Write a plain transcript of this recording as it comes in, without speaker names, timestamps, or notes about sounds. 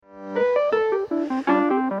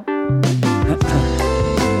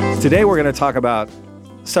Today we're going to talk about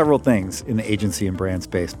several things in the agency and brand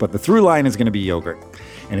space, but the through line is going to be yogurt.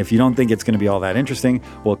 And if you don't think it's going to be all that interesting,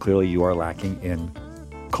 well, clearly you are lacking in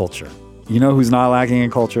culture. You know who's not lacking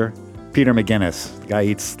in culture? Peter McGuinness. The guy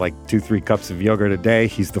eats like 2-3 cups of yogurt a day.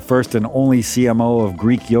 He's the first and only CMO of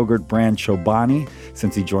Greek yogurt brand Chobani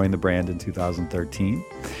since he joined the brand in 2013.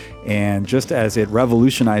 And just as it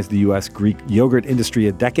revolutionized the U.S. Greek yogurt industry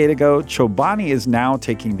a decade ago, Chobani is now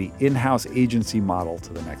taking the in-house agency model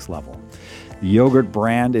to the next level. The yogurt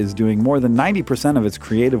brand is doing more than 90% of its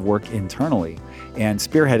creative work internally, and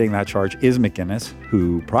spearheading that charge is McGuinness,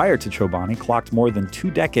 who prior to Chobani clocked more than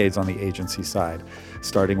 2 decades on the agency side,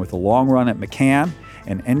 starting with a long run at McCann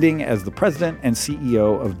and ending as the president and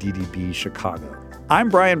CEO of DDB Chicago. I'm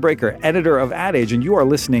Brian Breaker, editor of Ad Age, and you are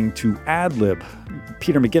listening to Ad Lib.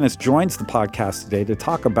 Peter McGuinness joins the podcast today to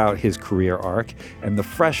talk about his career arc and the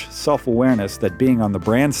fresh self-awareness that being on the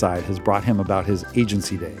brand side has brought him about his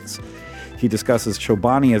agency days. He discusses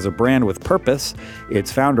Chobani as a brand with purpose.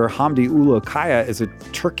 Its founder, Hamdi Ulu Kaya, is a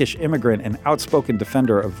Turkish immigrant and outspoken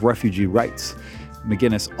defender of refugee rights.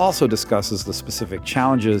 McGuinness also discusses the specific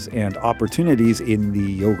challenges and opportunities in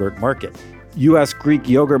the yogurt market. U.S. Greek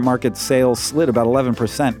yogurt market sales slid about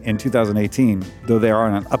 11% in 2018, though they are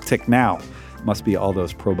on an uptick now. Must be all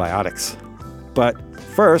those probiotics. But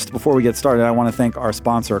first, before we get started, I want to thank our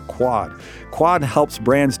sponsor, Quad. Quad helps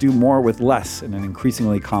brands do more with less in an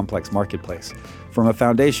increasingly complex marketplace. From a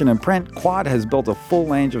foundation in print, Quad has built a full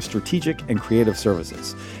range of strategic and creative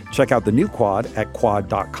services. Check out the new Quad at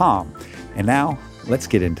quad.com. And now, let's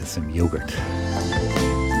get into some yogurt.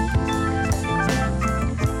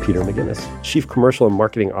 Peter McGuinness, Chief Commercial and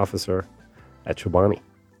Marketing Officer at Chobani.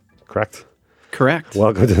 Correct? Correct.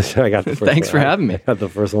 Welcome to the show. I got the first Thanks for having me. I got the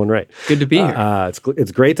first one right. Good to be here.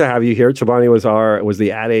 It's great to have you here. Chobani was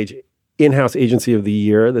the Ad Age in-house agency of the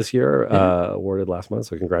year this year, awarded last month.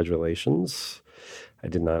 So congratulations. I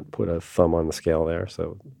did not put a thumb on the scale there,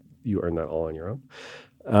 so you earned that all on your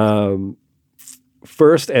own.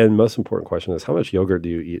 First and most important question is, how much yogurt do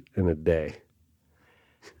you eat in a day?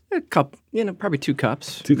 A cup, probably 2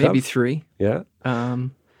 cups. 2 maybe cups? 3. Yeah.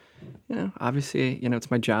 Obviously,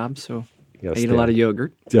 it's my job, so I eat stay a lot of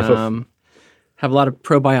yogurt. Yeah. Have a lot of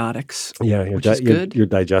probiotics. Yeah, which is good. Your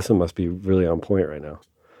digestion must be really on point right now.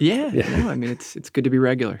 Yeah. No, it's good to be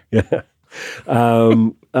regular. Yeah.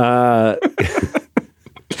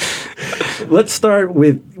 Let's start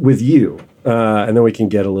with you, and then we can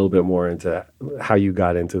get a little bit more into how you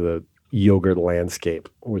got into the yogurt landscape,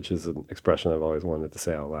 which is an expression I've always wanted to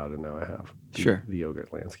say out loud, and now I have. Sure. The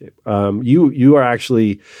yogurt landscape. You are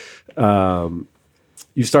actually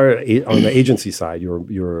you started on the agency side. You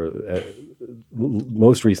were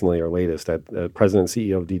most recently or latest at president and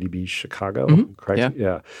CEO of DDB Chicago. Mm-hmm. Correct?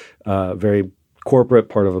 Yeah. Very corporate,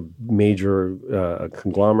 part of a major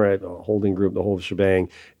conglomerate, a holding group, the whole shebang.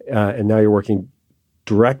 And now you're working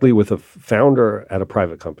directly with a founder at a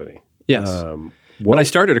private company. Yes. When I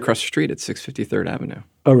started across the street at 650 3rd Avenue.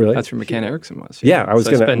 Oh, really? That's where McCann Erickson was. Yeah, I was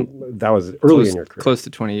going to. That was early in your career. Close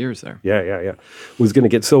to 20 years there. Yeah. Was going to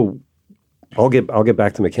get so. I'll get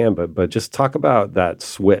back to McCann, but just talk about that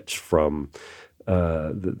switch from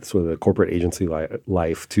the sort of the corporate agency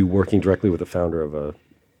life to working directly with the founder of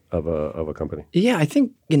a company. Yeah, I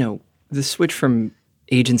think the switch from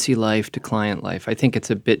agency life to client life, I think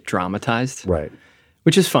it's a bit dramatized, Right?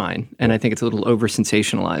 Which is fine, and I think it's a little over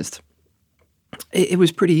sensationalized. It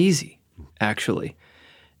was pretty easy, actually.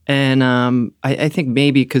 And I think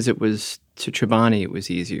maybe because it was to Chobani, it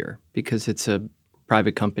was easier because it's a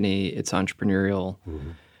private company, it's entrepreneurial,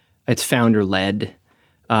 it's founder-led,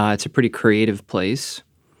 it's a pretty creative place.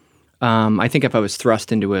 I think if I was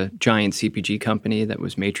thrust into a giant CPG company that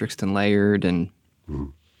was matrixed and layered and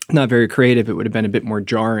not very creative, it would have been a bit more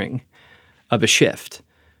jarring of a shift.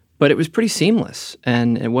 But it was pretty seamless,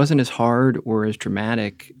 and it wasn't as hard or as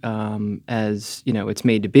dramatic as it's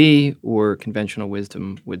made to be or conventional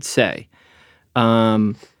wisdom would say.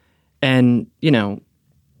 And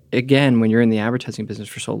again, when you're in the advertising business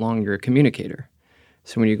for so long, you're a communicator.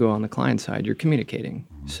 So when you go on the client side, you're communicating.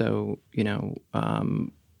 So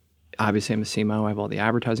obviously I'm a CMO. I have all the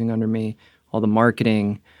advertising under me, all the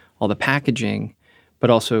marketing, all the packaging,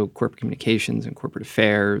 but also corporate communications and corporate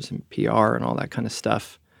affairs and PR and all that kind of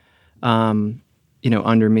stuff.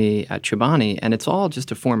 Under me at Chobani, and it's all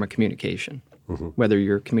just a form of communication, whether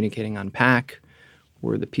you're communicating on pack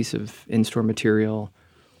or the piece of in-store material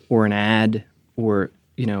or an ad or,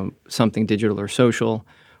 something digital or social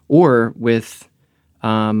or with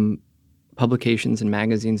publications and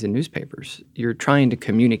magazines and newspapers. You're trying to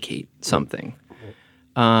communicate something.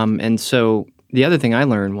 And so the other thing I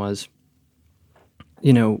learned was,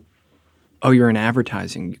 oh, you're in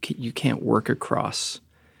advertising. You can't work across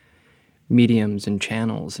mediums and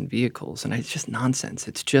channels and vehicles. And it's just nonsense.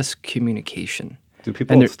 It's just communication. Do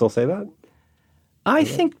people still say that? I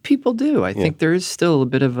think people do. I think there is still a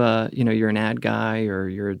bit of a, you're an ad guy, or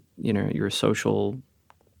you're a social,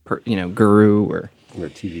 guru, or you're a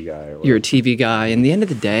TV guy. Or you're a TV guy. And at the end of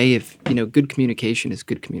the day, if, good communication is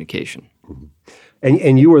good communication. Mm-hmm.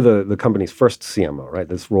 And you were the company's first CMO, right?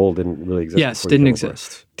 This role didn't really exist. Yes, didn't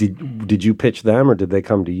exist. Did you pitch them, or did they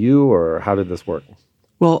come to you, or how did this work?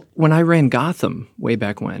 Well, when I ran Gotham way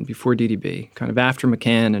back when, before DDB, kind of after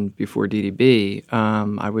McCann and before DDB,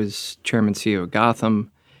 I was chairman CEO of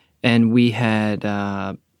Gotham, and we had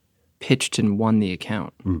pitched and won the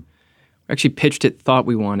account. We actually pitched it, thought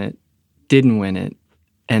we won it, didn't win it,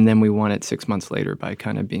 and then we won it 6 months later by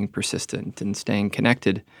kind of being persistent and staying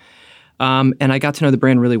connected. And I got to know the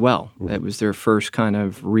brand really well. It was their first kind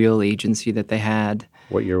of real agency that they had.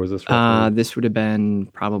 What year was this? This would have been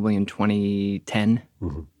probably in 2010.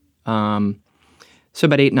 So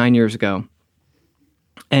about 8-9 years ago.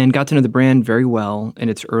 And got to know the brand very well in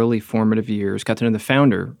its early formative years. Got to know the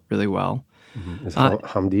founder really well. Is it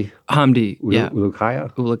Hamdi? Hamdi, yeah.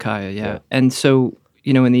 Ulukaya? Yeah. And so,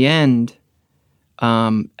 in the end,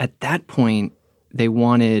 at that point, they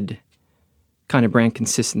wanted kind of brand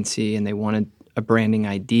consistency, and they wanted a branding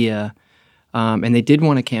idea. And they did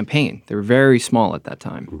want a campaign. They were very small at that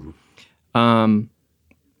time. And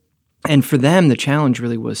for them, the challenge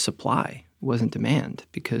really was supply. It wasn't demand,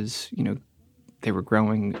 because, they were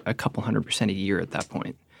growing a couple 100% a year at that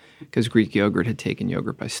point, because Greek yogurt had taken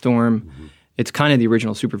yogurt by storm. It's kind of the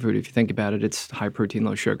original superfood if you think about it. It's high protein,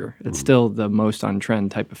 low sugar. It's still the most on-trend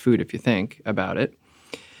type of food if you think about it.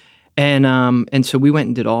 And so we went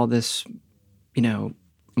and did all this,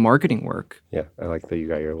 marketing work. Yeah, I like that you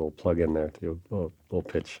got your little plug in there too, little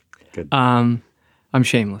pitch. Good. I'm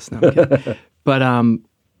shameless now. I'm kidding. But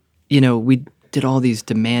we did all these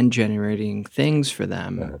demand generating things for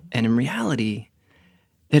them, and in reality,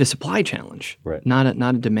 they had a supply challenge, not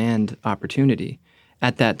a demand opportunity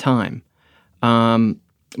at that time.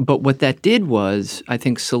 But what that did was, I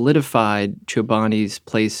think, solidified Chobani's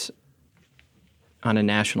place on a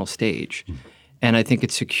national stage, and I think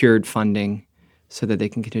it secured funding so that they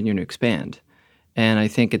can continue to expand. And I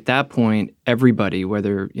think at that point, everybody,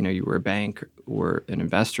 whether you were a bank or an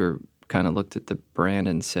investor, kind of looked at the brand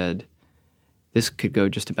and said, this could go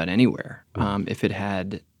just about anywhere if it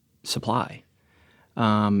had supply.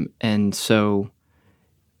 And so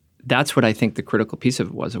that's what I think the critical piece of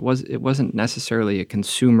it was. It wasn't necessarily a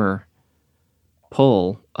consumer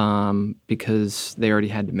pull because they already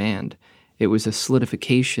had demand. It was a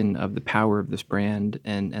solidification of the power of this brand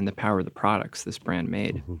and the power of the products this brand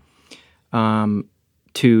made.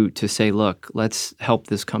 To say, look, let's help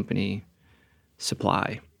this company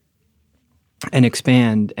supply and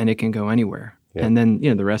expand, and it can go anywhere. Yeah. And then,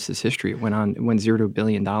 the rest is history. It went $0 to $1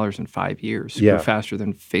 billion in 5 years. Grew faster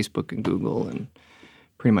than Facebook and Google and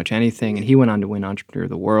pretty much anything. And he went on to win Entrepreneur of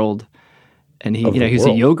the World. And he was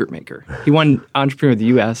a yogurt maker. He won Entrepreneur of the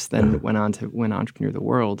U.S., then went on to win Entrepreneur of the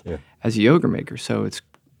World as a yogurt maker. So it's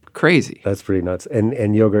crazy. That's pretty nuts.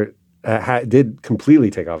 And yogurt did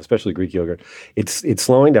completely take off, especially Greek yogurt. It's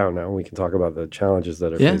slowing down now. We can talk about the challenges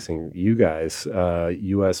that are facing you guys.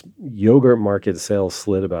 U.S. yogurt market sales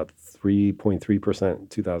slid about 3.3% in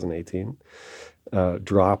 2018.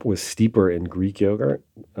 Drop was steeper in Greek yogurt,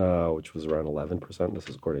 which was around 11%. This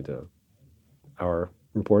is according to our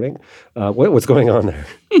reporting. What's going on there?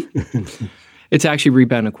 It's actually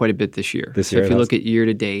rebounded quite a bit this year. So if you look at year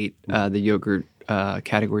to date, the yogurt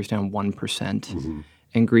category is down 1%,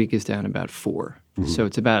 and Greek is down about 4%. So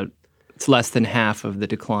it's less than half of the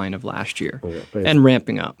decline of last year, and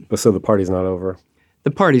ramping up. So the party's not over. The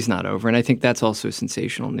party's not over, and I think that's also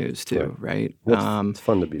sensational news too, right? It's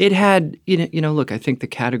fun to be. It had, look, I think the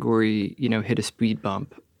category, hit a speed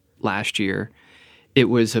bump last year. It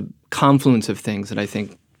was a confluence of things that I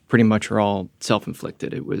think pretty much are all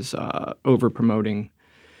self-inflicted. It was over-promoting.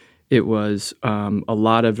 It was a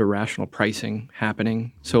lot of irrational pricing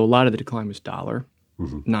happening. So a lot of the decline was dollar,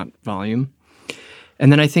 not volume.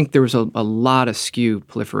 And then I think there was a lot of SKU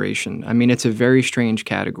proliferation. I mean, it's a very strange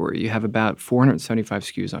category. You have about 475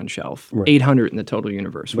 SKUs on shelf, 800 in the total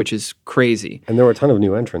universe, which is crazy. And there were a ton of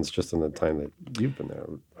new entrants just in the time that you've been there,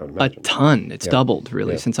 I would imagine. A ton. It's doubled,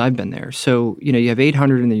 really, since I've been there. So, you have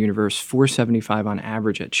 800 in the universe, 475 on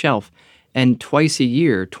average at shelf, and twice a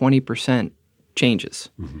year, 20% changes.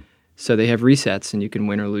 So they have resets, and you can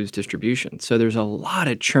win or lose distribution. So there's a lot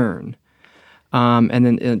of churn. And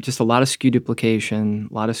then just a lot of SKU duplication,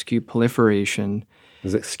 a lot of SKU proliferation.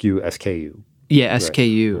 Is it SKU, SKU? Yeah,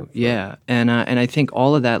 SKU. Right. Yeah. And I think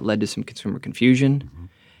all of that led to some consumer confusion,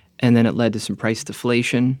 and then it led to some price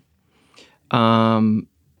deflation.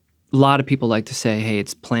 A lot of people like to say, hey,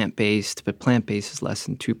 it's plant-based, but plant-based is less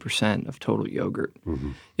than 2% of total yogurt.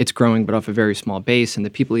 It's growing, but off a very small base, and the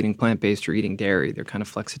people eating plant-based are eating dairy. They're kind of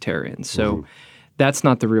flexitarians. So that's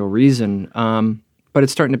not the real reason, but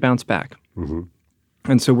it's starting to bounce back.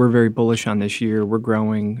 And so we're very bullish on this year. We're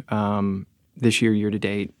growing this year to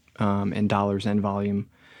date in dollars and volume.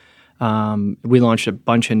 We launched a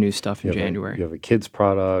bunch of new stuff in January. You have a kids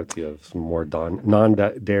product. You have some more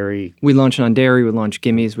non-dairy. We launched non-dairy. We launched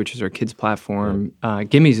Gimmies, which is our kids platform.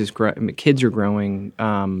 Gimmies is kids are growing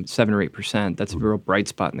 7 or 8%. That's a real bright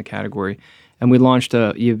spot in the category. And we launched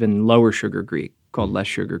a even lower sugar Greek called Less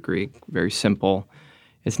Sugar Greek. Very simple.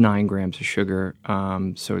 It's 9 grams of sugar,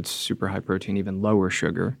 so it's super high protein, even lower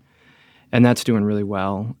sugar. And that's doing really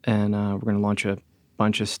well. And we're going to launch a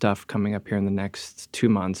bunch of stuff coming up here in the next 2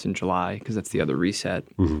 months in July, because that's the other reset.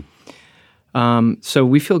 So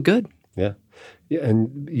we feel good. Yeah.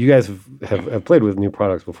 And you guys have played with new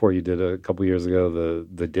products before. You did a couple years ago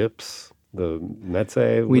the dips, the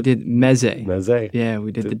meze. We did meze. Meze. Yeah,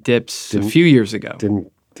 we did the dips a few years ago.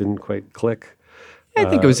 Didn't quite click. I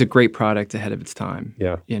think it was a great product ahead of its time.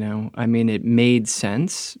 Yeah. I mean, it made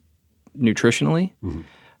sense nutritionally,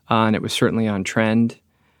 and it was certainly on trend.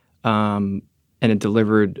 And it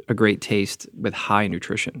delivered a great taste with high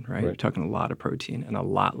nutrition, right? You're talking a lot of protein and a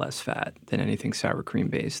lot less fat than anything sour cream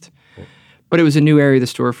based. But it was a new area of the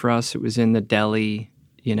store for us. It was in the deli,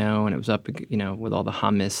 and it was up, with all the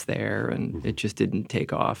hummus there, and it just didn't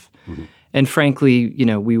take off. And frankly,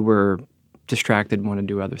 we were distracted and wanted to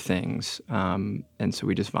do other things. And so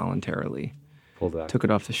we just voluntarily took it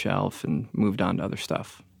off the shelf and moved on to other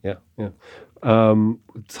stuff. Yeah.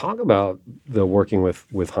 Talk about the working with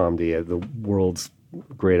Hamdi, the world's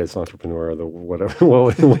greatest entrepreneur, the whatever,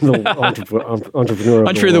 entrepreneur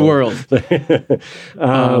of the world.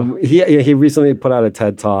 He recently put out a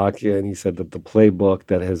TED Talk, and he said that the playbook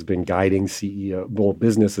that has been guiding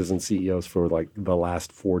businesses and CEOs for like the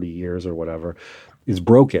last 40 years or whatever is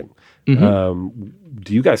broken. Do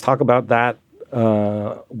you guys talk about that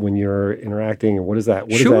when you're interacting, and what does that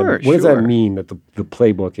mean that the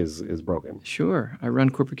playbook is broken? Sure. I run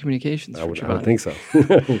corporate communications for Chobani. I would think so.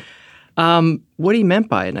 What he meant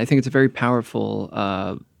by it, and I think it's a very powerful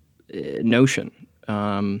notion,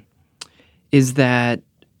 is that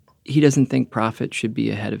he doesn't think profit should be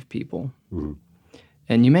ahead of people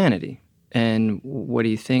and humanity. And what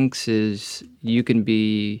he thinks is you can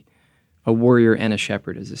be a warrior and a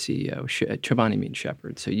shepherd as a CEO. Chobani means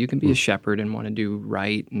shepherd. So you can be a shepherd and want to do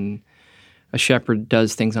right, and a shepherd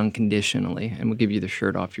does things unconditionally and will give you the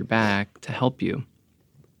shirt off your back to help you.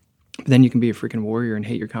 But then you can be a freaking warrior and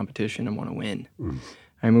hate your competition and want to win.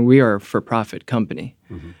 I mean, we are a for-profit company.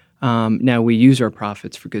 Now, we use our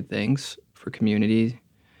profits for good things, for community,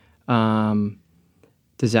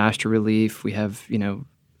 disaster relief. We have,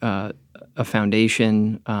 a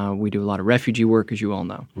foundation. We do a lot of refugee work, as you all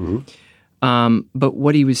know. But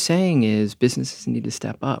what he was saying is businesses need to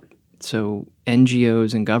step up. So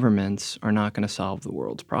NGOs and governments are not going to solve the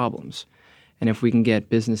world's problems. And if we can get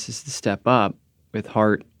businesses to step up with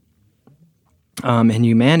heart and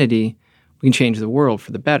humanity, we can change the world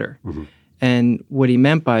for the better. And what he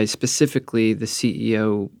meant by specifically the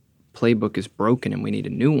CEO playbook is broken and we need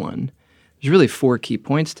a new one, there's really 4 key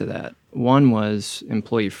points to that. One was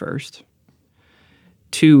employee first.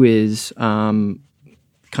 2 is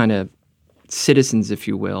kind of citizens, if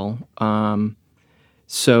you will.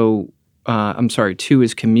 2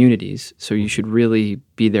 is communities. So you should really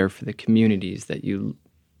be there for the communities that you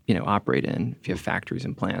operate in. If you have factories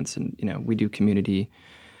and plants, and we do community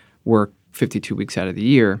work 52 weeks out of the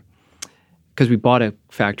year because we bought a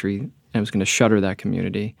factory and was going to shutter that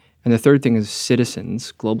community. And the third thing is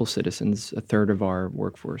citizens, global citizens. A third of our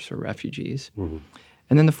workforce are refugees. And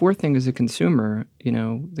then the fourth thing is the consumer.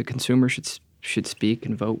 The consumer should speak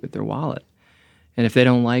and vote with their wallet. And if they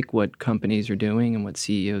don't like what companies are doing and what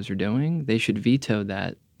CEOs are doing, they should veto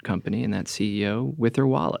that company and that CEO with their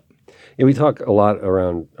wallet. Yeah, we talk a lot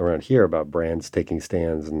around here about brands taking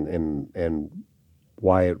stands and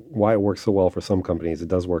why it works so well for some companies. It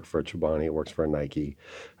does work for a Chobani. It works for a Nike.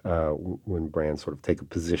 When brands sort of take a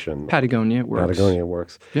position. Patagonia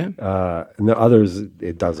works. Yeah. And the others,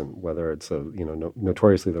 it doesn't. Whether it's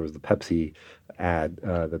notoriously there was the Pepsi ad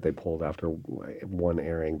that they pulled after one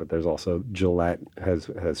airing, but there's also Gillette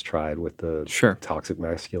has tried with the toxic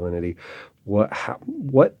masculinity. What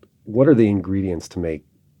are the ingredients to make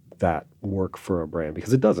that work for a brand?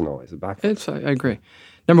 Because it doesn't always. I agree.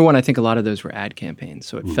 Number one, I think a lot of those were ad campaigns,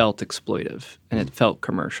 so it felt exploitive and it felt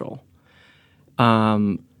commercial.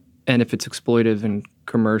 And if it's exploitive and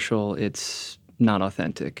commercial, it's not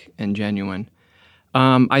authentic and genuine.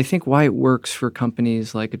 I think why it works for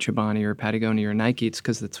companies like a Chobani or a Patagonia or Nike, it's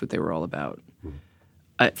because that's what they were all about.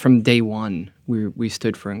 From day one, we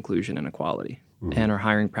stood for inclusion and equality. And our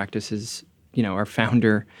hiring practices, our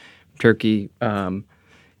founder, Turkey,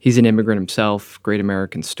 he's an immigrant himself, great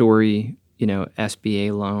American story,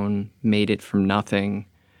 SBA loan, made it from nothing.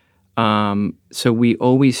 So we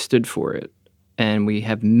always stood for it. And we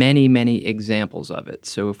have many, many examples of it.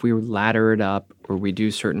 So if we ladder it up or we do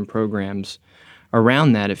certain programs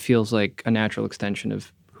around that, it feels like a natural extension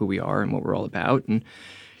of who we are and what we're all about. And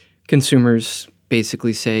consumers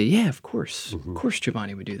basically say, yeah, of course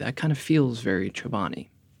Chobani would do that. Kind of feels very Chobani.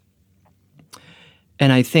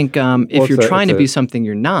 And I think if you're trying to be something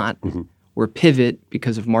you're not, or pivot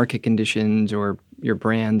because of market conditions or your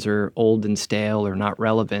brands are old and stale or not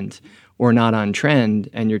relevant or not on trend,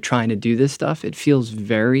 and you're trying to do this stuff, it feels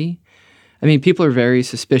people are very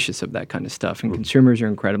suspicious of that kind of stuff, and consumers are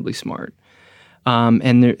incredibly smart.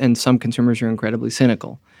 And some consumers are incredibly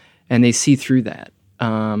cynical, and they see through that.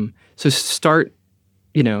 So start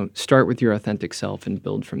with your authentic self and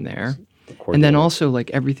build from there. And then also, like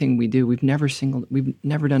everything we do, we've never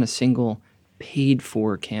done a single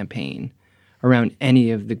paid-for campaign around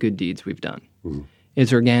any of the good deeds we've done.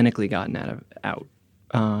 It's organically gotten out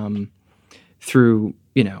through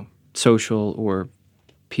social or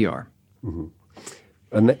PR.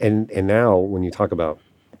 And now when you talk about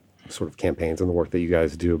sort of campaigns and the work that you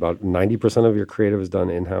guys do, about 90% of your creative is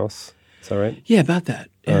done in-house. Is that right? Yeah, about that.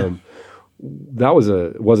 Yeah. That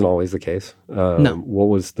wasn't always the case. No. What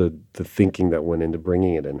was the thinking that went into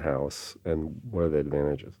bringing it in-house, and what are the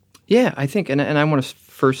advantages? Yeah, I think, and I want to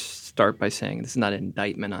first start by saying this is not an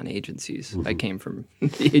indictment on agencies. I came from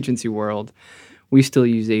the agency world. We still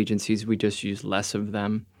use agencies. We just use less of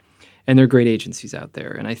them. And there are great agencies out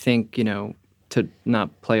there. And I think, to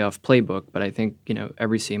not play off playbook, but I think,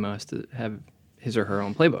 every CMO has to have his or her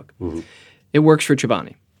own playbook. It works for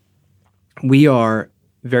Chobani. We are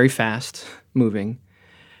very fast moving.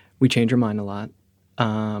 We change our mind a lot.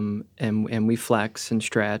 And we flex and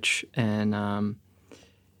stretch. And,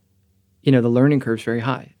 the learning curve is very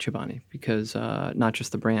high at Chobani because not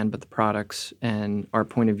just the brand, but the products and our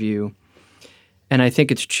point of view. And I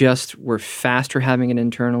think it's just we're faster having it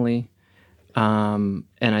internally. And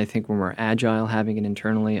I think when we're agile having it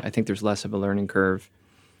internally, I think there's less of a learning curve.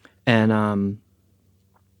 And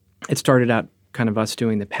it started out kind of us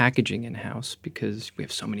doing the packaging in-house because we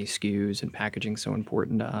have so many SKUs and packaging so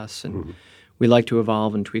important to us. And we like to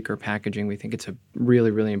evolve and tweak our packaging. We think it's a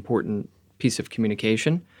really, really important piece of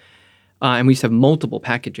communication. And we used to have multiple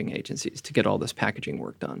packaging agencies to get all this packaging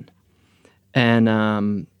work done.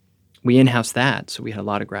 And we in-house that, so we had a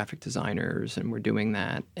lot of graphic designers, and we're doing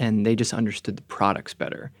that. And they just understood the products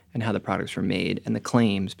better and how the products were made and the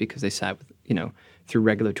claims because they sat with, through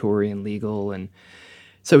regulatory and legal. And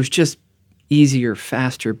so it was just easier,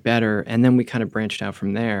 faster, better. And then we kind of branched out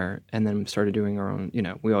from there and then started doing our own,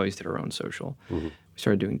 we always did our own social. We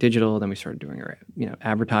started doing digital, then we started doing our,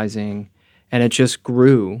 advertising. And it just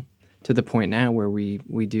grew to the point now where we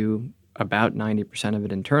do about 90% of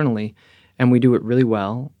it internally, and we do it really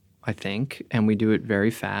well, I think, and we do it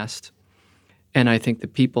very fast. And I think the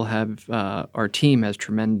people have, our team has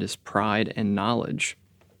tremendous pride and knowledge.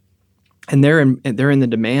 And they're in the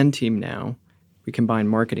demand team now. We combine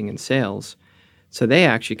marketing and sales. So they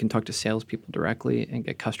actually can talk to salespeople directly and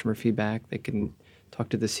get customer feedback. They can talk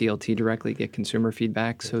to the CLT directly, get consumer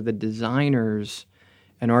feedback. So the designers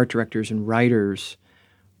and art directors and writers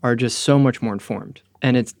are just so much more informed.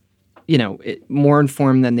 And it's, more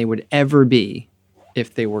informed than they would ever be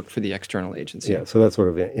if they worked for the external agency. Yeah, so that sort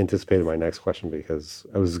of anticipated my next question because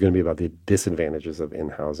I was going to be about the disadvantages of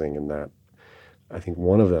in-housing, and that I think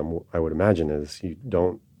one of them I would imagine is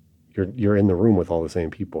you're in the room with all the same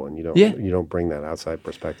people, and you don't bring that outside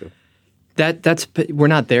perspective. That's we're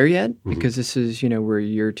not there yet because this is we're a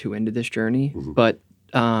year or two into this journey, but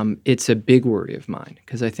it's a big worry of mine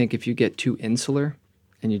because I think if you get too insular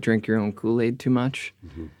and you drink your own Kool-Aid too much,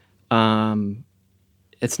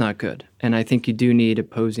 it's not good. And I think you do need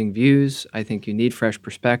opposing views. I think you need fresh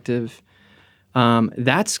perspective.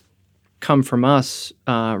 That's come from us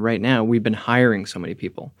right now. We've been hiring so many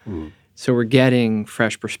people. So we're getting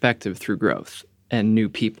fresh perspective through growth and new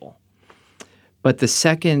people. But the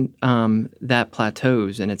second that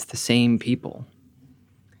plateaus and it's the same people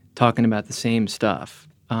talking about the same stuff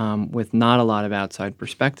with not a lot of outside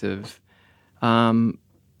perspective,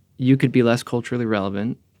 you could be less culturally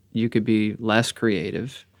relevant. You could be less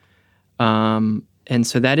creative. And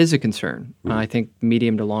so that is a concern, I think,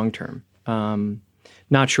 medium to long term.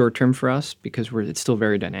 Not short term for us because it's still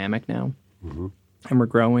very dynamic now. And we're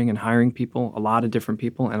growing and hiring people, a lot of different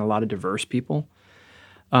people and a lot of diverse people.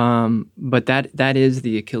 But that is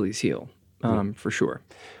the Achilles heel, for sure.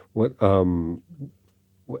 What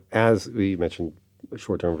as we mentioned,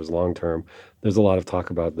 short term versus long term, there's a lot of talk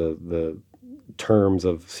about the terms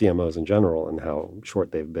of CMOs in general and how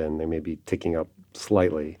short they've been. They may be ticking up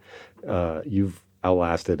slightly. You've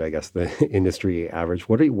outlasted, I guess, the industry average.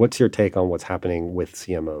 What's your take on what's happening with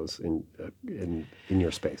CMOs in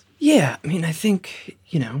your space? Yeah, I mean, I think,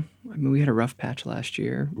 we had a rough patch last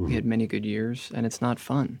year. We had many good years, and it's not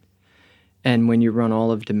fun. And when you run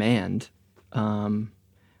all of demand, when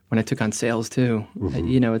I took on sales too,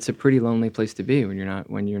 it's a pretty lonely place to be when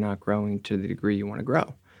you're not growing to the degree you want to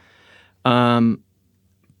grow.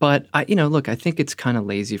 But I think it's kind of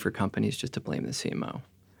lazy for companies just to blame the CMO.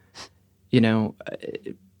 A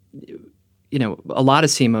lot of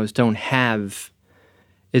CMOs don't have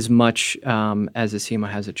as much as a CMO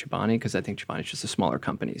has at Chobani, because I think Chobani is just a smaller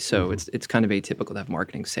company. So it's kind of atypical to have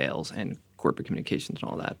marketing, sales, and corporate communications and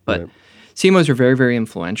all that. But CMOs are very, very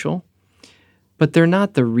influential, but they're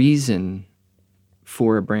not the reason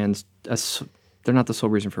for a brand's. They're not the sole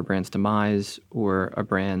reason for a brand's demise or a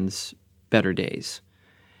brand's better days.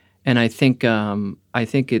 And I think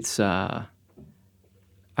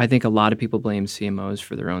I think a lot of people blame CMOs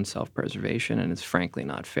for their own self-preservation, and it's frankly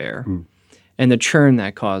not fair. And the churn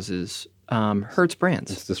that causes hurts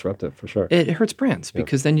brands. It's disruptive for sure. It hurts brands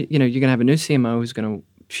because then you're going to have a new CMO who's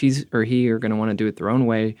she or he are going to want to do it their own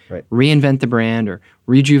way, reinvent the brand or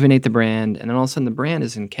rejuvenate the brand, and then all of a sudden the brand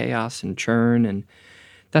is in chaos and churn, and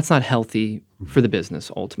that's not healthy for the business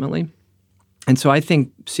ultimately. And so I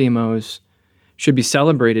think CMOs should be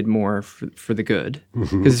celebrated more for the good,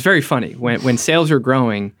 because it's very funny when sales are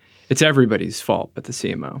growing, it's everybody's fault but the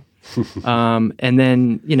CMO. And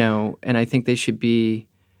then and I think they should be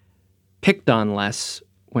picked on less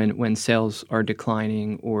when sales are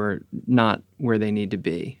declining or not where they need to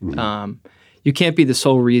be. You can't be the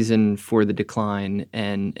sole reason for the decline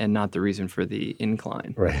and not the reason for the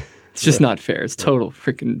incline. Right. It's just not fair. It's total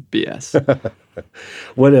freaking BS.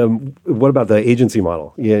 What about the agency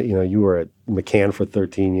model? Yeah, you were at McCann for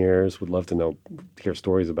 13 years. Would love to hear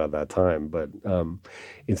stories about that time. But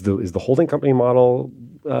is the holding company model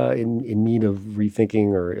in need of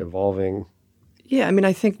rethinking or evolving? Yeah, I mean,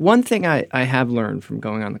 I think one thing I have learned from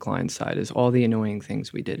going on the client side is all the annoying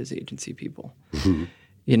things we did as agency people.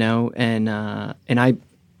 And I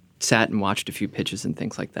sat and watched a few pitches and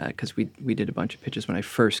things like that, because we did a bunch of pitches when I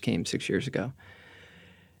first came 6 years ago.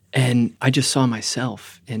 And I just saw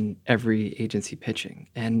myself in every agency pitching,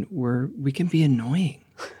 and we can be annoying.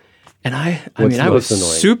 And I was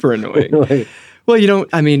super annoying. Well,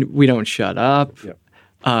 we don't shut up.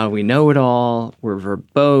 We know it all. We're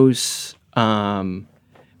verbose.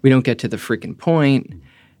 We don't get to the freaking point.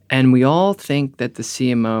 And we all think that the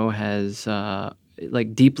CMO has,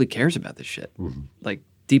 deeply cares about this shit.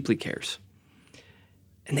 Deeply cares.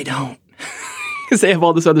 And they don't, because they have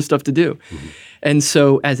all this other stuff to do. And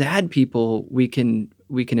so as ad people, we can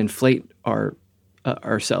inflate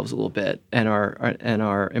ourselves a little bit and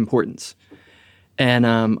our importance. And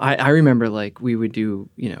I remember we would do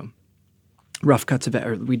rough cuts of it,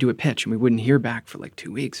 or we do a pitch and we wouldn't hear back for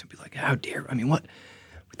 2 weeks and be like, how dare, what?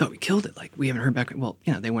 We thought we killed it. We haven't heard back. Well,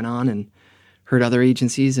 they went on and heard other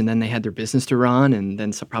agencies, and then they had their business to run, and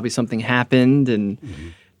then probably something happened, and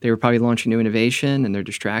they were probably launching new innovation, and they're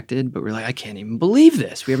distracted. But we're like, I can't even believe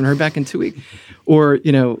this. We haven't heard back in 2 weeks. Or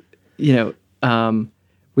we have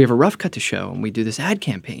a rough cut to show, and we do this ad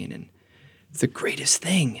campaign, and it's the greatest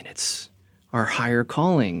thing, and it's our higher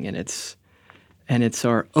calling, and it's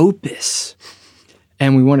our opus,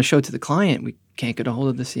 and we want to show it to the client. We can't get a hold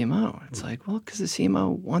of the CMO. It's because the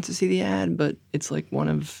CMO wants to see the ad, but it's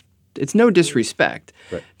it's no disrespect.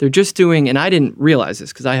 Right. They're just doing, and I didn't realize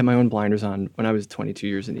this because I had my own blinders on when I was 22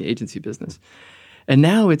 years in the agency business. And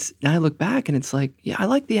now I look back and it's I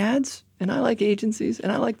like the ads, and I like agencies, and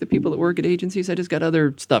I like the people that work at agencies. I just got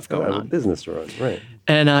other stuff going on. Business to run, right.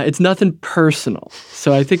 And it's nothing personal.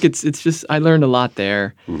 So I think it's just, I learned a lot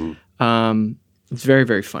there. It's very,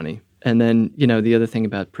 very funny. And then, the other thing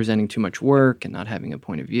about presenting too much work and not having a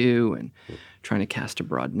point of view and trying to cast a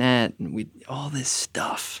broad net and all this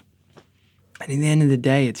stuff. And at the end of the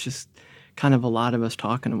day, it's just kind of a lot of us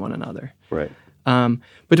talking to one another. Right.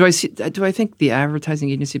 But do I think the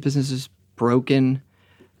advertising agency business is broken?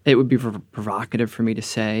 It would be provocative for me to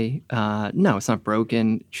say, no, it's not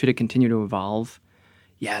broken. Should it continue to evolve?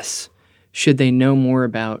 Yes. Should they know more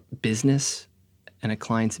about business and a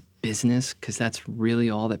client's business, because that's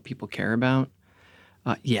really all that people care about?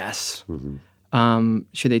 Yes.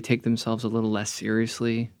 Should they take themselves a little less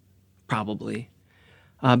seriously? Probably.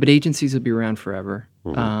 But agencies will be around forever.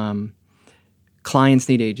 Clients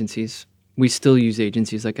need agencies. We still use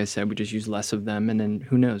agencies, like I said. We just use less of them. And then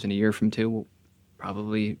who knows, in a year from two, we'll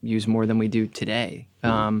probably use more than we do today.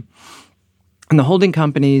 And the holding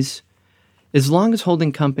companies, as long as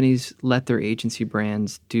holding companies let their agency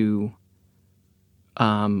brands do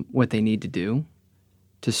what they need to do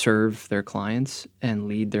to serve their clients and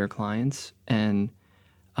lead their clients and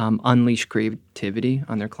unleash creativity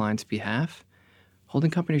on their clients' behalf,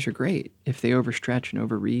 holding companies are great. If they overstretch and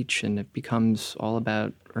overreach and it becomes all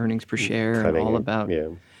about earnings per share and all about,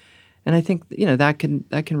 and I think that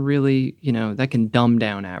can really that can dumb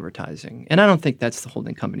down advertising. And I don't think that's the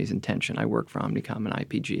holding company's intention. I work for Omnicom and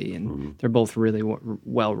IPG, and they're both really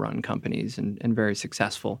well-run companies and very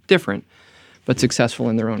successful. Different, but successful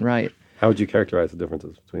in their own right. How would you characterize the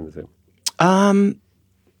differences between the two?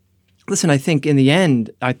 Listen, I think in the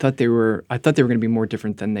end, I thought they were going to be more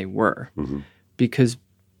different than they were, because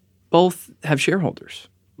both have shareholders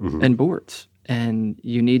and boards, and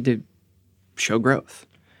you need to show growth,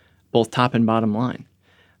 both top and bottom line.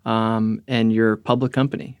 And you're a public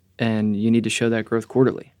company, and you need to show that growth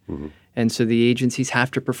quarterly. And so the agencies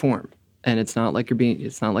have to perform, and it's not like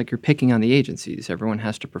you're picking on the agencies. Everyone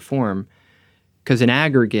has to perform, because in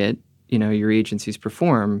aggregate, your agencies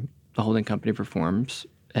perform, the holding company performs,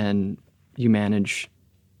 and you manage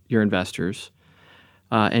your investors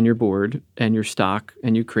and your board and your stock,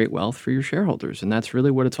 and you create wealth for your shareholders. And that's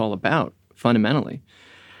really what it's all about, fundamentally.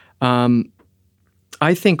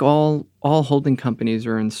 I think all holding companies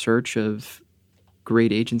are in search of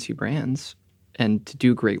great agency brands and to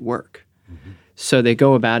do great work. So they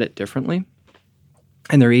go about it differently,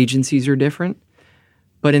 and their agencies are different.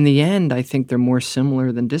 But in the end, I think they're more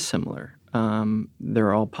similar than dissimilar.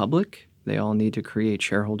 They're all public. They all need to create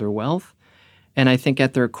shareholder wealth. And I think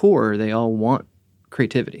at their core, they all want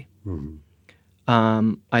creativity.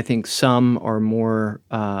 I think some are more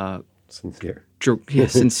sincere.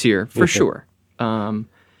 Sincere, for sure. But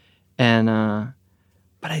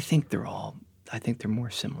I think they're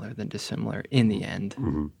more similar than dissimilar in the end.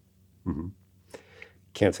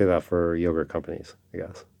 Can't say that for yogurt companies, I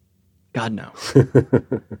guess. God, no.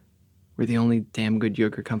 We're the only damn good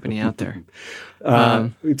yogurt company out there.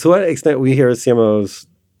 To what extent we hear CMOs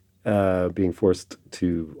being forced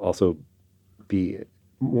to also be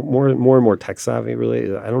more and more tech savvy,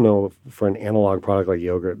 really? I don't know if for an analog product like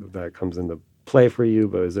yogurt that comes into play for you,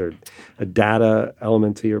 but is there a data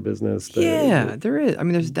element to your business? There is. I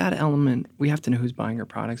mean, there's a data element. We have to know who's buying our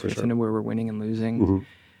products. We have to know where we're winning and losing.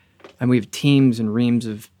 And we have teams and reams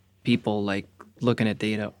of people looking at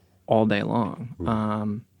data all day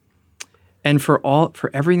long. And for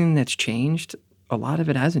everything that's changed, a lot of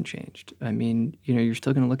it hasn't changed. I mean, you're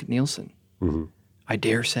still going to look at Nielsen. I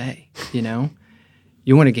dare say,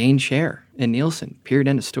 you want to gain share in Nielsen, period,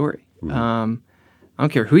 end of story. I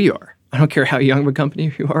don't care who you are. I don't care how young of a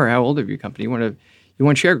company you are or how old of your company. You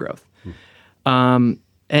want share growth.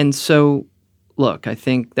 And so, look, I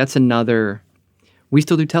think that's another. We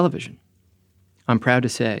still do television. I'm proud to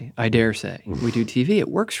say, I dare say, we do TV. It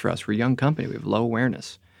works for us. We're a young company. We have low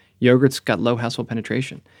awareness. Yogurt's got low household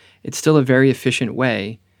penetration. It's still a very efficient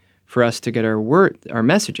way for us to get our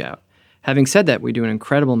message out. Having said that, we do an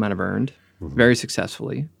incredible amount of earned, very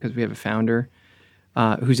successfully, because we have a founder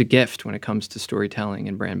who's a gift when it comes to storytelling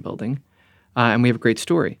and brand building, and we have a great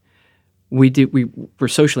story. We're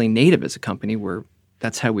socially native as a company.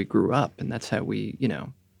 That's how we grew up, and that's how we,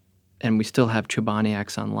 and we still have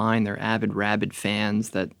Chobaniacs online. They're avid, rabid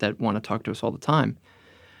fans that want to talk to us all the time.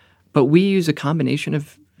 But we use a combination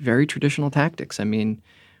of very traditional tactics. I mean,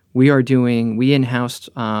 we in-housed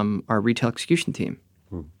our retail execution team.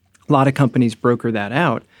 A lot of companies broker that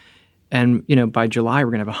out. And, by July,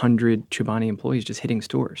 we're going to have 100 Chobani employees just hitting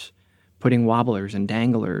stores, putting wobblers and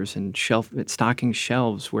danglers and stocking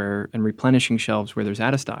shelves and replenishing shelves where there's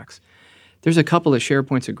out of stocks. There's a couple of share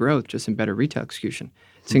points of growth just in better retail execution.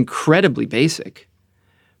 It's incredibly basic,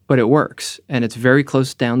 but it works. And it's very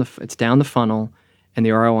close down the funnel, and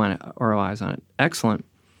the ROI is on it excellent.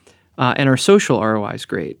 And our social ROI is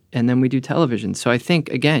great. And then we do television. So I think,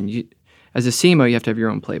 again, as a CMO, you have to have your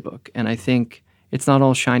own playbook. And I think it's not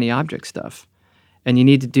all shiny object stuff. And you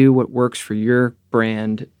need to do what works for your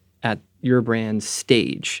brand at your brand's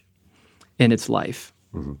stage in its life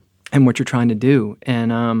and what you're trying to do.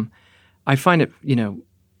 And I find it,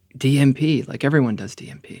 DMP, like everyone does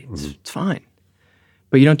DMP. It's fine.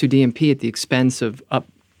 But you don't do DMP at the expense of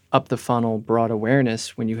up the funnel broad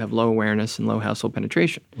awareness when you have low awareness and low household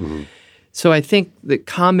penetration. So I think the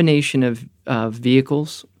combination of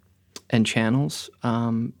vehicles and channels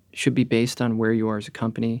should be based on where you are as a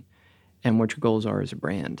company and what your goals are as a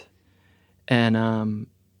brand. And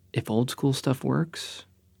if old school stuff works,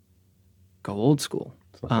 go old school.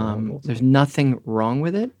 There's nothing wrong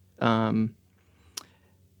with it.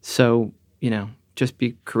 So, just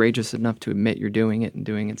be courageous enough to admit you're doing it and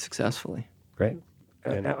doing it successfly. Great.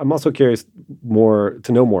 And I'm also curious to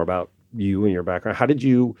know more about you and your background. How did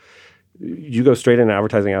you go straight into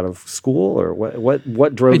advertising out of school, or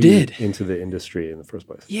what drove you into the industry in the first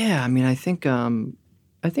place? Yeah, I mean, I think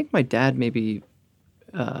my dad maybe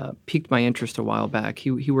piqued my interest a while back.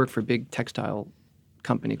 He worked for a big textile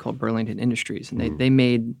company called Burlington Industries, and they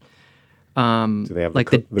made Do they have like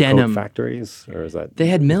the denim coat factories, or is that They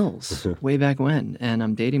had mills way back when, and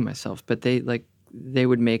I'm dating myself, but they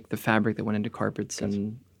would make the fabric that went into carpets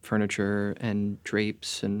and furniture and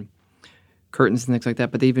drapes and curtains and things like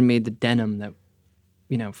that. But they even made the denim that,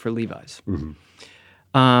 for Levi's.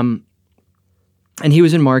 And he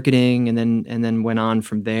was in marketing, and then went on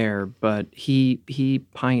from there. But he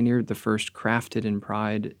pioneered the first Crafted in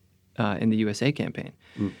Pride in the USA campaign.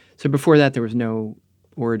 So before that, there was no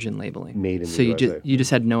origin labeling. Made in so the you USA. you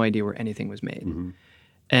just had no idea where anything was made.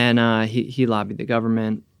 And he lobbied the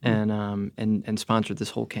government and sponsored this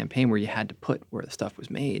whole campaign where you had to put where the stuff was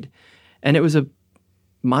made, and it was a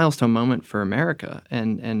milestone moment for America.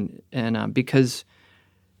 And because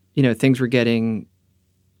things were getting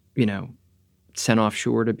sent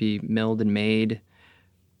offshore to be milled and made,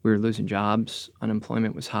 we were losing jobs,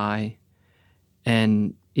 unemployment was high,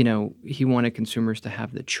 and he wanted consumers to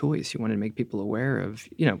have the choice. He wanted to make people aware of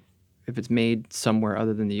if it's made somewhere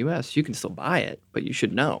other than the U.S., you can still buy it, but you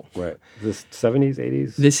should know. right? This 70s,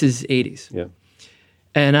 80s? This is 80s. Yeah.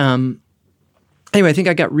 And anyway, I think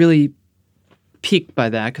I got really piqued by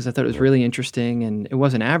that because I thought it was really interesting, and it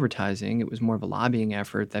wasn't advertising. It was more of a lobbying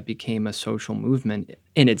effort that became a social movement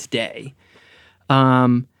in its day.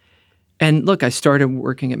 And look, I started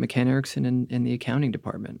working at McCann Erickson in the accounting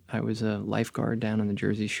department. I was a lifeguard down on the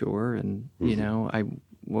Jersey Shore, and I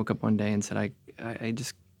woke up one day and said,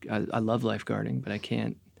 I love lifeguarding, but I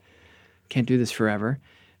can't do this forever.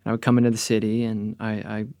 And I would come into the city, and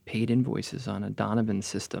I paid invoices on a Donovan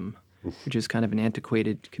system, which is kind of an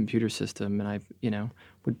antiquated computer system. And I,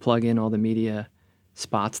 would plug in all the media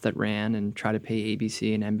spots that ran and try to pay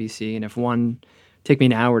ABC and NBC. And if take me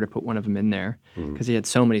an hour to put one of them in there because he had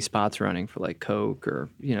so many spots running for like Coke or,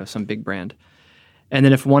 some big brand. And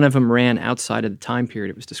then if one of them ran outside of the time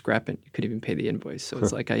period, it was discrepant. You couldn't even pay the invoice. So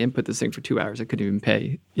it's like I input this thing for 2 hours. I couldn't even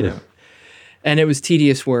pay, And it was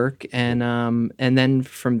tedious work. And then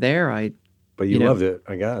from there, But you loved it,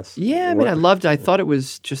 I guess. Yeah, I mean, I loved it. I thought it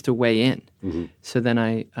was just a way in. So then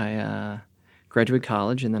I graduated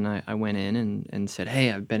college, and then I went in and said,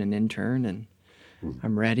 hey, I've been an intern, and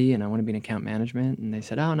I'm ready, and I want to be in account management. And they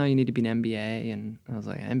said, oh, no, you need to be an MBA. And I was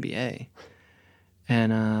like, MBA?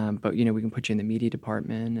 And but we can put you in the media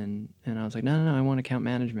department, and I was like, no, I want account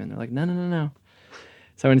management. They're like, no.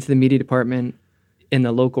 So I went into the media department in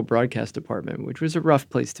the local broadcast department, which was a rough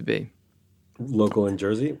place to be. Local in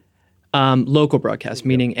Jersey? Local broadcast,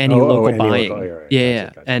 meaning any local buying. Right. Yeah,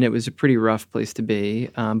 Gotcha. And it was a pretty rough place to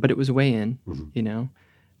be, but it was a way in.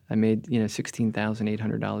 I made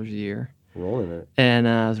 $16,800 a year. Rolling it. And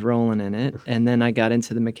I was rolling in it. And then I got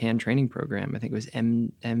into the McCann training program. I think it was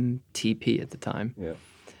MTP at the time. Yeah.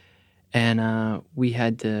 And we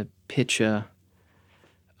had to pitch a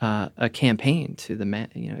campaign to the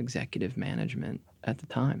executive management at the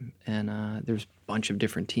time. And there was a bunch of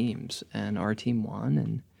different teams, and our team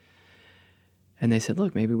won. And they said,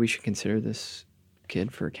 look, maybe we should consider this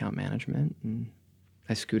kid for account management. And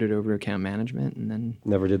I scooted over to account management, and then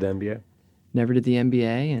Never did the MBA? never did the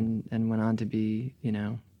MBA, and went on to be,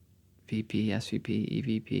 VP, SVP,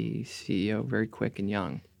 EVP, CEO, very quick and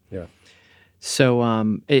young. Yeah. So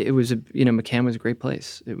it was, McCann was a great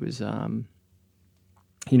place. It was,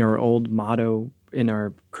 our old motto in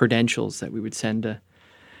our credentials that we would send to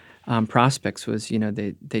prospects was,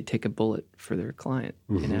 they take a bullet for their client,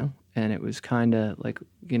 and it was kind of like,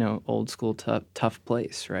 old school tough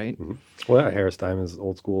place, right? Well, Harris Diamond's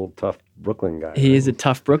old school tough Brooklyn guy. He right? is a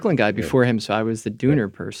tough Brooklyn guy before him, so I was the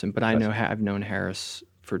Dooner person, but I've known Harris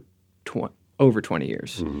for over 20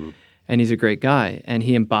 years, and he's a great guy, and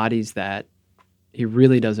he embodies that. He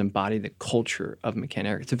really does embody the culture of McCann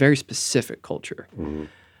Erickson. It's a very specific culture,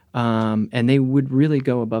 and they would really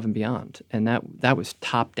go above and beyond, and that was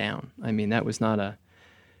top down. I mean, that was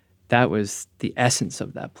the essence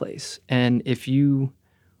of that place. And if you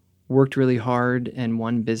worked really hard and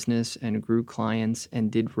won business and grew clients and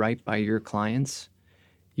did right by your clients,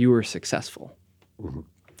 you were successful.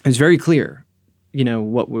 It was very clear,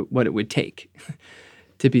 what it would take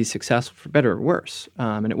to be successful, for better or worse.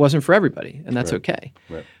 And it wasn't for everybody, and that's okay.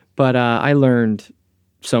 Right. But I learned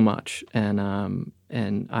so much, and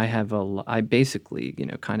I basically,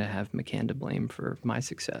 kind of have McCann to blame for my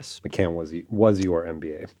success. McCann was your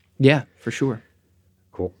MBA. Yeah, for sure.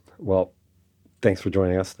 Cool. Well, thanks for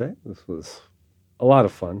joining us today. This was a lot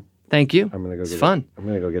of fun. Thank you. I'm gonna go. It's fun. I'm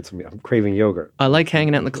gonna go get some. I'm craving yogurt. I like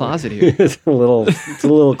hanging out in the closet here. It's a little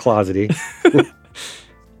closety.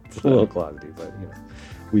 It's a little closety, but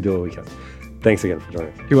we do what we can. Thanks again for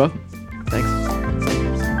joining us. You're welcome. Thanks.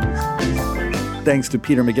 Thanks to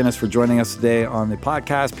Peter McGuinness for joining us today on the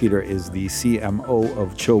podcast. Peter is the CMO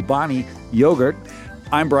of Chobani Yogurt.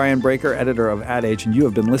 I'm Brian Breaker, editor of Ad Age, and you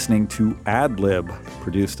have been listening to Ad Lib,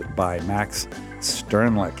 produced by Max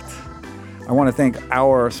Sternlicht. I want to thank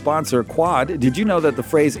our sponsor, Quad. Did you know that the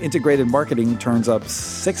phrase integrated marketing turns up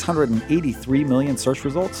 683 million search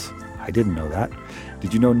results? I didn't know that.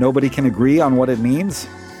 Did you know nobody can agree on what it means?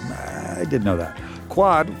 I did know that.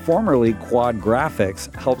 Quad, formerly Quad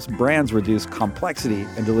Graphics, helps brands reduce complexity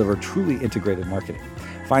and deliver truly integrated marketing.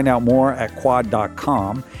 Find out more at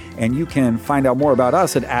quad.com, and you can find out more about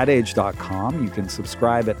us at adage.com. You can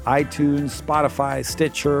subscribe at iTunes, Spotify,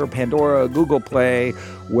 Stitcher, Pandora, Google Play,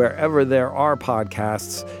 wherever there are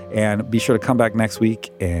podcasts. And be sure to come back next week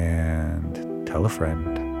and tell a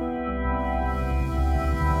friend.